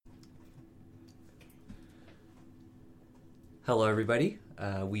Hello, everybody.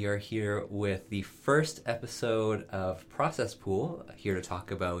 We are here with the first episode of Process Pool, here to talk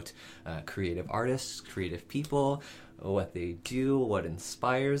about creative artists, creative people, what they do, what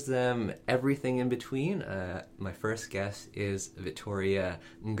inspires them, everything in between. My first guest is Victoria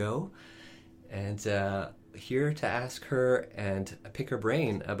Ngo, and here to ask her and pick her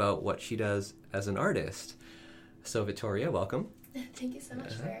brain about what she does as an artist. So, Victoria, welcome. Thank you so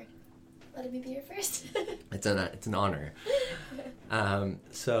much for letting me be here first. It's an honor.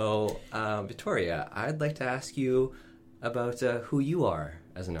 Victoria, I'd like to ask you about who you are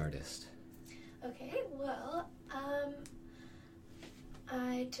as an artist. Okay, well,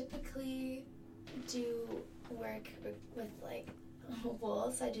 I typically do work with like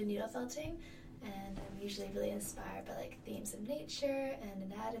wool, so I do needle felting, and I'm usually really inspired by like themes of nature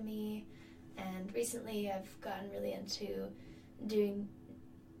and anatomy. And recently, I've gotten really into doing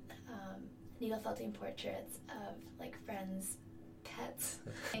needle felting portraits of like friends' pets.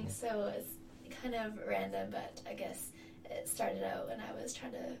 And so it's kind of random, but I guess it started out when I was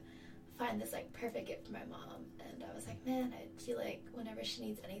trying to find this like perfect gift for my mom, and I was like, man, I feel like whenever she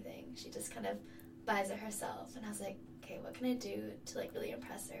needs anything, she just kind of buys it herself. And I was like, okay, what can I do to like really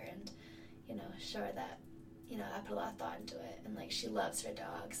impress her and, you know, show her that, you know, I put a lot of thought into it, and like she loves her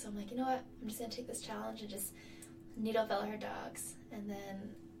dogs. So I'm like, you know what, I'm just gonna take this challenge and just needle felt her dogs. And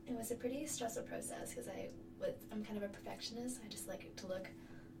then it was a pretty stressful process because I'm kind of a perfectionist. I just like it to look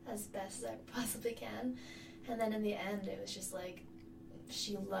as best as I possibly can. And then in the end, it was just like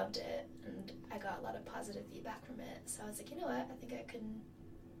she loved it, and I got a lot of positive feedback from it. So I was like, you know what, I think I can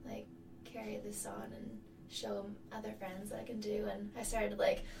like carry this on and show other friends that I can do. And I started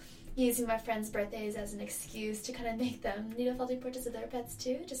like using my friends' birthdays as an excuse to kind of make them needle felting portraits of their pets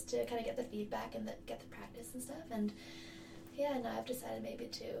too, just to kind of get the feedback and get the practice and stuff. And yeah, now I've decided maybe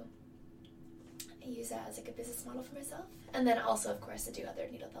to use that as like a business model for myself. And then also, of course, to do other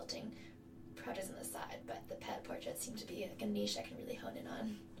needle felting projects on the side. But the pet portraits seem to be like a niche I can really hone in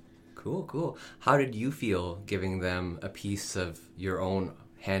on. Cool. How did you feel giving them a piece of your own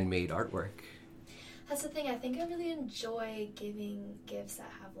handmade artwork? That's the thing. I think I really enjoy giving gifts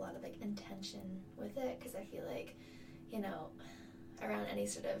that have a lot of like intention with it, because I feel like, you know, around any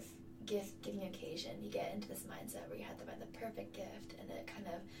sort of gift-giving occasion, you get into this mindset where you have to buy the perfect gift, and it kind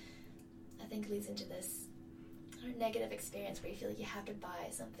of, I think, leads into this negative experience where you feel like you have to buy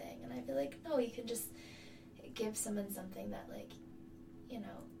something. And I feel like, no, you can just give someone something that, like, you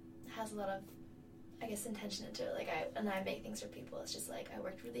know, has a lot of, I guess, intention into it. Like, I make things for people. It's just like, I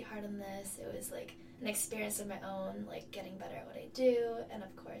worked really hard on this. It was like an experience of my own, like getting better at what I do. And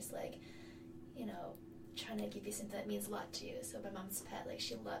of course, like, you know, trying to give you something that means a lot to you. So my mom's pet, like,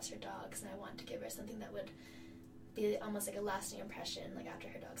 she loves her dogs, and I want to give her something that would be almost like a lasting impression, like after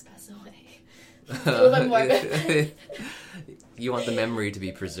her dogs pass away. A little bit morbid. You want the memory to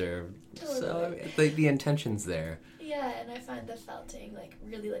be preserved. Totally. So the intention's there. Yeah, and I find the felting, like,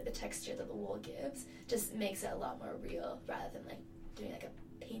 really, like, the texture that the wool gives just makes it a lot more real, rather than like doing like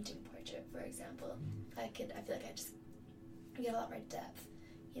a painting portrait, for example. I feel like I just get a lot more depth,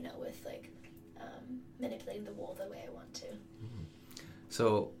 you know, with like manipulating the wool the way I want to.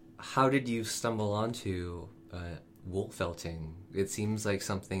 So how did you stumble onto wool felting? It seems like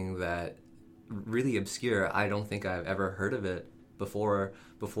something that really obscure. I don't think I've ever heard of it before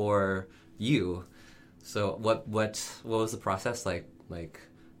you. So what was the process like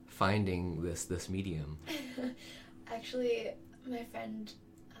finding this medium? Actually, my friend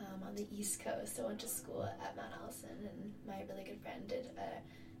on the East Coast, I went to school at Mount Allison, and my really good friend did a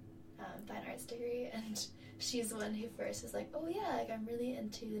fine arts degree, and she's the one who first was like, oh yeah, like, I'm really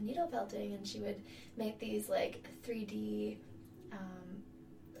into needle felting, and she would make these like 3D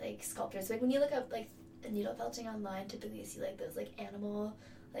like sculptures. Like when you look up like needle felting online, typically you see like those like animal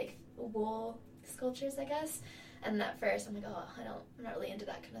like wool sculptures, I guess. And at first I'm like, oh, I'm not really into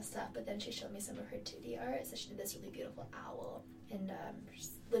that kind of stuff. But then she showed me some of her 2D art. So she did this really beautiful owl, and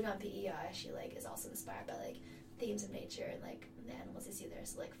living on PEI, she like is also inspired by like themes of nature and like the animals you see there,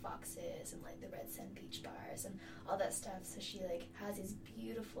 so like foxes and like the red sand beach bars and all that stuff. So she like has these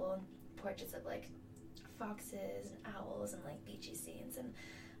beautiful portraits of like foxes and owls and like beachy scenes, and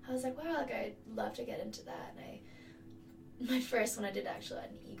I was like, wow, like I'd love to get into that. And my first one I did actually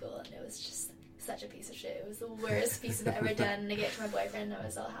had an eagle, and it was just such a piece of shit. It was the worst piece I've ever done, and I gave it to my boyfriend, and I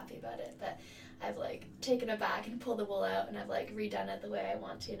was all happy about it, but I've like taken it back and pulled the wool out, and I've like redone it the way I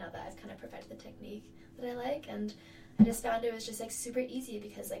want to now that I've kind of perfected the technique that I like. And I just found it was just like super easy,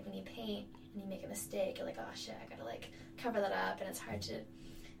 because like when you paint and you make a mistake, you're like, oh shit, I gotta like cover that up, and it's hard to,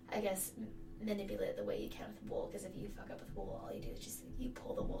 I guess, manipulate the way you can with wool, because if you fuck up with wool, all you do is just you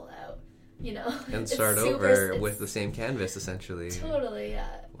pull the wool out you know. And It's start super- over it's with the same canvas, essentially. Totally,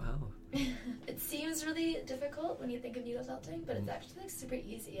 yeah. Wow. It seems really difficult when you think of needle felting, but it's actually like super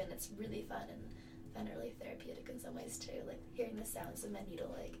easy, and it's really fun and really therapeutic in some ways too. Like hearing the sounds of my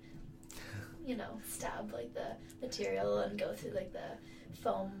needle, like, you know, stab like the material and go through like the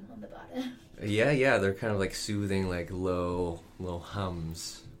foam on the bottom. Yeah, they're kind of like soothing, like low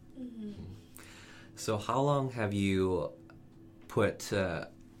hums. Mm-hmm. So how long have you put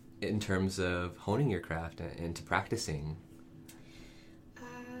in terms of honing your craft into practicing?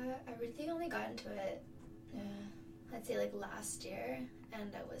 I really only got into it, I'd say like last year,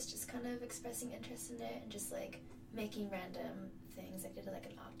 and I was just kind of expressing interest in it and just like making random things. I did like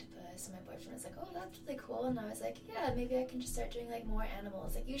an octopus, and my boyfriend was like, "Oh, that's really cool," and I was like, "Yeah, maybe I can just start doing like more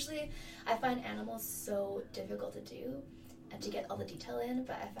animals." Like usually, I find animals so difficult to do and to get all the detail in,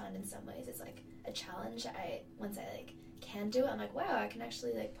 but I found in some ways it's like a challenge. Once I like can do it, I'm like, wow, I can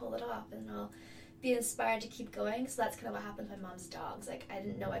actually like pull it off, and I'll be inspired to keep going. So that's kind of what happened with my mom's dogs. Like I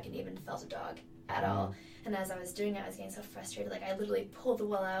didn't know I could even felt a dog at all, and as I was doing it, I was getting so frustrated. Like I literally pulled the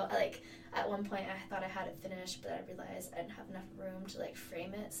wool out. Like at one point I thought I had it finished, but I realized I didn't have enough room to like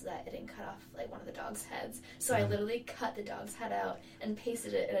frame it so that it didn't cut off like one of the dog's heads. So I literally cut the dog's head out and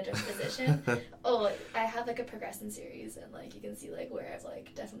pasted it in a different position. Oh, I have like a progression series, and like you can see like where I've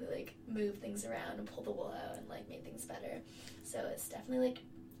like definitely like moved things around and pulled the wool out and like made things better. So it's definitely like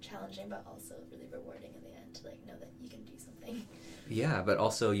challenging, but also really rewarding in the end to like know that you can do something. Yeah, but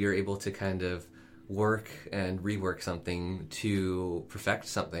also you're able to kind of work and rework something to perfect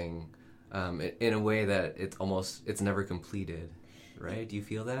something in a way that it's never completed, right? Do you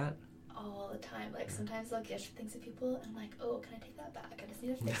feel that? All the time. Like sometimes I'll gift things to people and I'm like, oh, can I take that back? I just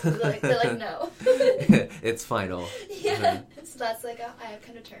need to fix it. They're like, no. It's final. Yeah. So that's like I have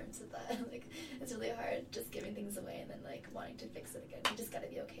kind of terms with that. Like it's really hard just giving things away and then like wanting to fix it again. You just gotta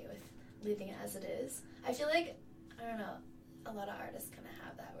be okay with leaving it as it is. I feel like, I don't know, a lot of artists kind of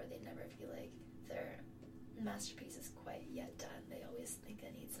have that where they never feel like their masterpiece is quite yet done. They always think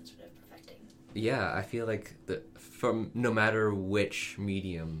they need some sort of perfecting. Yeah, I feel like from no matter which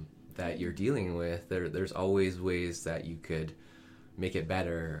medium that you're dealing with, there's always ways that you could make it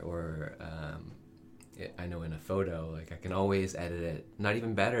better, or I know in a photo, like I can always edit it, not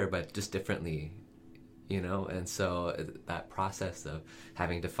even better, but just differently, you know? And so that process of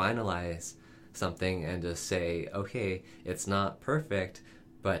having to finalize something and just say, okay, it's not perfect,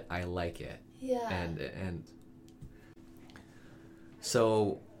 but I like it. Yeah. And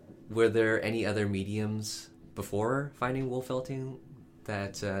so were there any other mediums before finding wool felting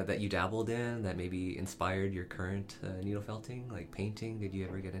that you dabbled in that maybe inspired your current needle felting, like painting? Did you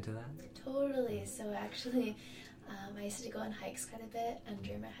ever get into that? Totally. So actually, I used to go on hikes quite a bit, and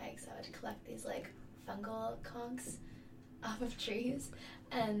during my hikes I would collect these like fungal conchs off of trees,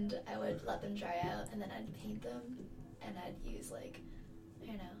 and I would let them dry out, and then I'd paint them, and I'd use like, I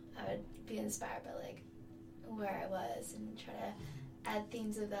don't know, I would be inspired by like where I was and try to add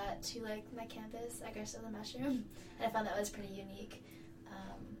themes of that to like my canvas, I guess, of the mushroom, and I found that was pretty unique.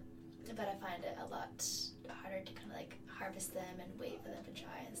 But I find it a lot harder to kind of like harvest them and wait for them to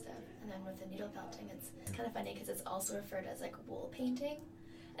dry and stuff. And then with the needle felting, it's kind of funny because it's also referred as like wool painting.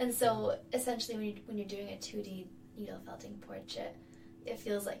 And so essentially when you're doing a 2D needle felting portrait, it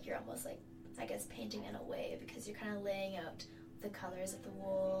feels like you're almost like, I guess, painting in a way, because you're kind of laying out the colors of the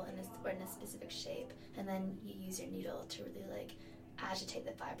wool in a specific shape, and then you use your needle to really like agitate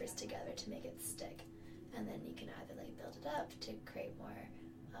the fibers together to make it stick. And then you can either like build it up to create more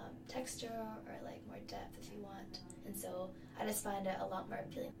texture or like more depth if you want. And so I just find it a lot more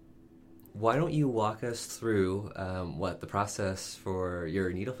appealing. Why don't you walk us through what the process for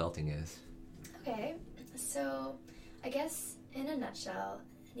your needle felting is? Okay, so I guess in a nutshell,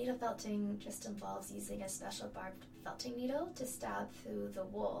 needle felting just involves using a special barbed felting needle to stab through the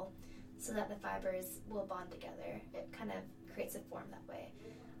wool so that the fibers will bond together. It kind of creates a form that way.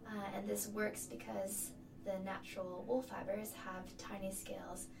 And this works because the natural wool fibers have tiny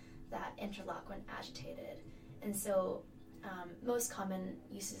scales that interlock when agitated. And so most common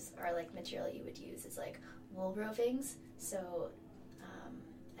uses are like material you would use is like wool rovings. So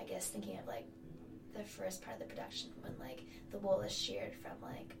I guess thinking of like the first part of the production when like the wool is sheared from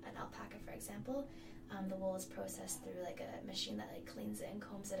like an alpaca, for example, the wool is processed through like a machine that like cleans it and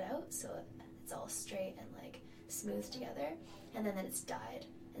combs it out so it's all straight and like smooth together, and then it's dyed.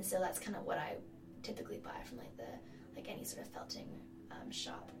 And so that's kind of what I typically buy from like any sort of felting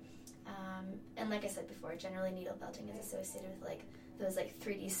shop. And like I said before, generally needle felting is associated with like those like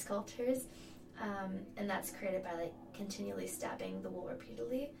 3D sculptors, and that's created by like continually stabbing the wool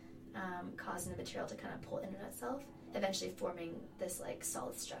repeatedly, causing the material to kind of pull in on itself, eventually forming this like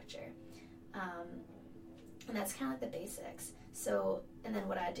solid structure. And that's kind of like the basics. So, and then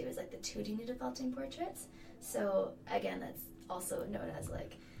what I do is like the 2D needle felting portraits. So again, that's also known as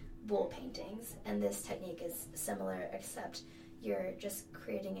like wool paintings. And this technique is similar, except you're just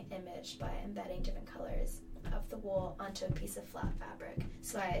creating an image by embedding different colors of the wool onto a piece of flat fabric.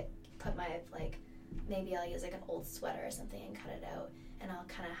 So I put my, like, maybe I'll use like an old sweater or something and cut it out, and I'll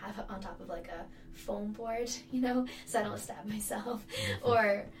kind of have it on top of like a foam board, you know, so I don't stab myself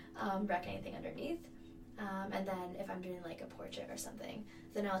or wreck anything underneath. And then if I'm doing like a portrait or something,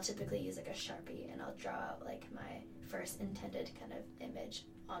 then I'll typically use like a Sharpie, and I'll draw out like my first intended kind of image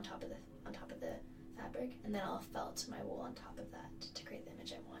on top of the fabric, and then I'll felt my wool on top of that to create the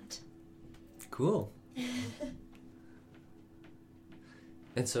image I want. Cool.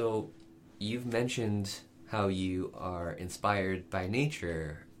 And so you've mentioned how you are inspired by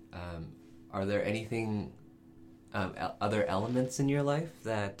nature. Are there anything, other elements in your life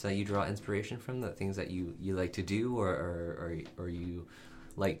that you draw inspiration from, that things that you like to do or you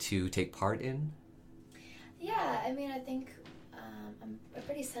like to take part in? Yeah, I mean, I think I'm a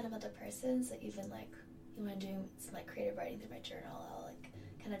pretty sentimental person, so even like when I'm doing some like creative writing through my journal, I'll like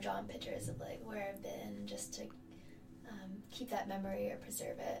kind of draw in pictures of like where I've been, just to keep that memory or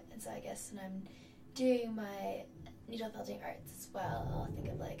preserve it. And so I guess when I'm doing my needle felting arts as well, I'll think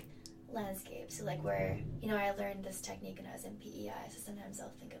of like landscapes. So like where, you know, I learned this technique when I was in PEI, so sometimes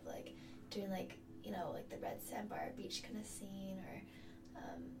I'll think of like doing like, you know, like the red sandbar beach kind of scene, or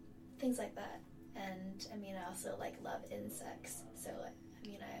things like that. And I mean, I also like love insects, so I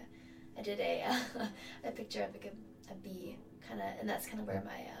mean, I did a picture of like a bee kind of, and that's kind of where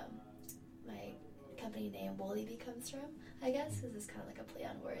my my company name Woolly Bee comes from, I guess. This is kind of like a play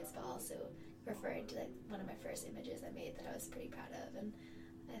on words, but also referring to like one of my first images I made that I was pretty proud of. And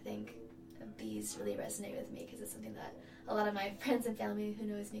I think bees really resonate with me because it's something that a lot of my friends and family who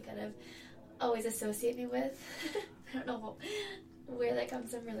knows me kind of always associate me with. I don't know where that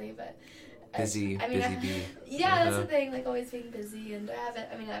comes from really, but busy bee. Yeah, that's the thing, like always being busy. And I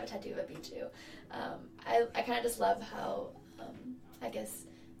have a tattoo of a bee too. I kind of just love how I guess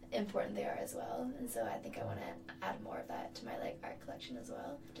important they are as well, and so I think I want to add more of that to my like art collection as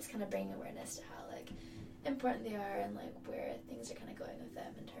well, just kind of bringing awareness to how like important they are, and like where things are kind of going with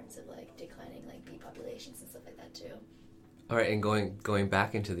them in terms of like declining like bee populations and stuff like that too. All right, and going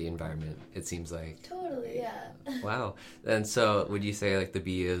back into the environment, it seems like. Totally, yeah. Wow. And so would you say like the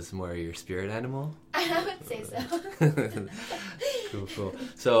bee is more your spirit animal? I would say so. Cool.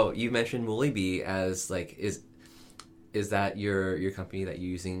 So you mentioned Woolly Bee as like, is that your company that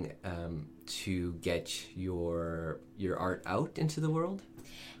you're using to get your art out into the world?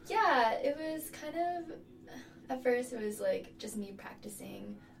 Yeah, it was kind of, at first it was like just me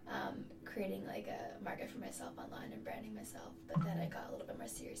practicing creating like a market for myself online and branding myself, but then I got a little bit more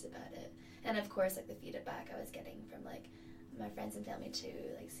serious about it. And of course, like the feedback I was getting from like my friends and family too,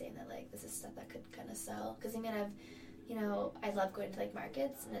 like saying that like this is stuff that could kind of sell. Because I mean, I love going to like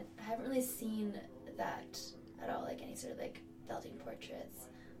markets, and I haven't really seen that at all, like any sort of like felting portraits.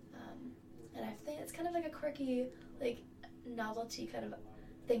 And I think it's kind of like a quirky, like novelty kind of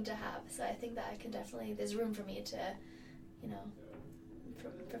thing to have. So I think that I can definitely, there's room for me to, you know,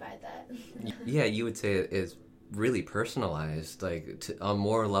 provide that. Yeah, you would say it is really personalized, like on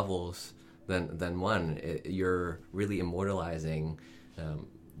more levels than one. You're really immortalizing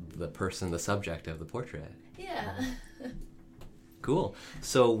the person, the subject of the portrait. Yeah. Cool.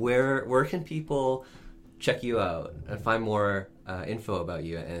 So where can people check you out and find more info about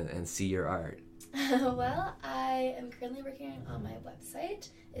you and see your art? Well, I am currently working on my website.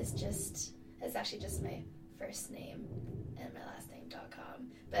 It's actually just my first name and my last name.com,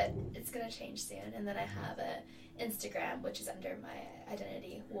 but it's gonna change soon. And then I have a Instagram, which is under my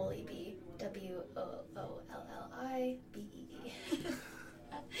identity, Woolly Bee, WOOLLIBEE.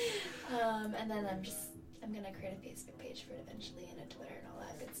 And then I'm gonna create a Facebook page for it eventually, and a Twitter and all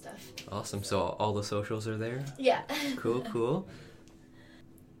that good stuff. Awesome. So all the socials are there? Yeah. Cool.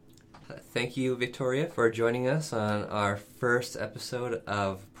 Thank you, Victoria, for joining us on our first episode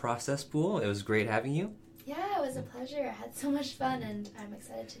of Process Pool. It was great having you. Yeah, it was a pleasure. I had so much fun, and I'm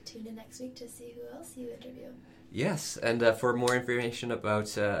excited to tune in next week to see who else you interview. Yes, and for more information about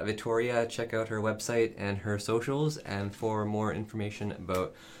Victoria, check out her website and her socials. And for more information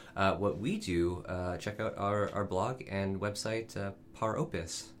about what we do, check out our blog and website, Par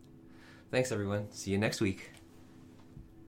Opus. Thanks, everyone. See you next week.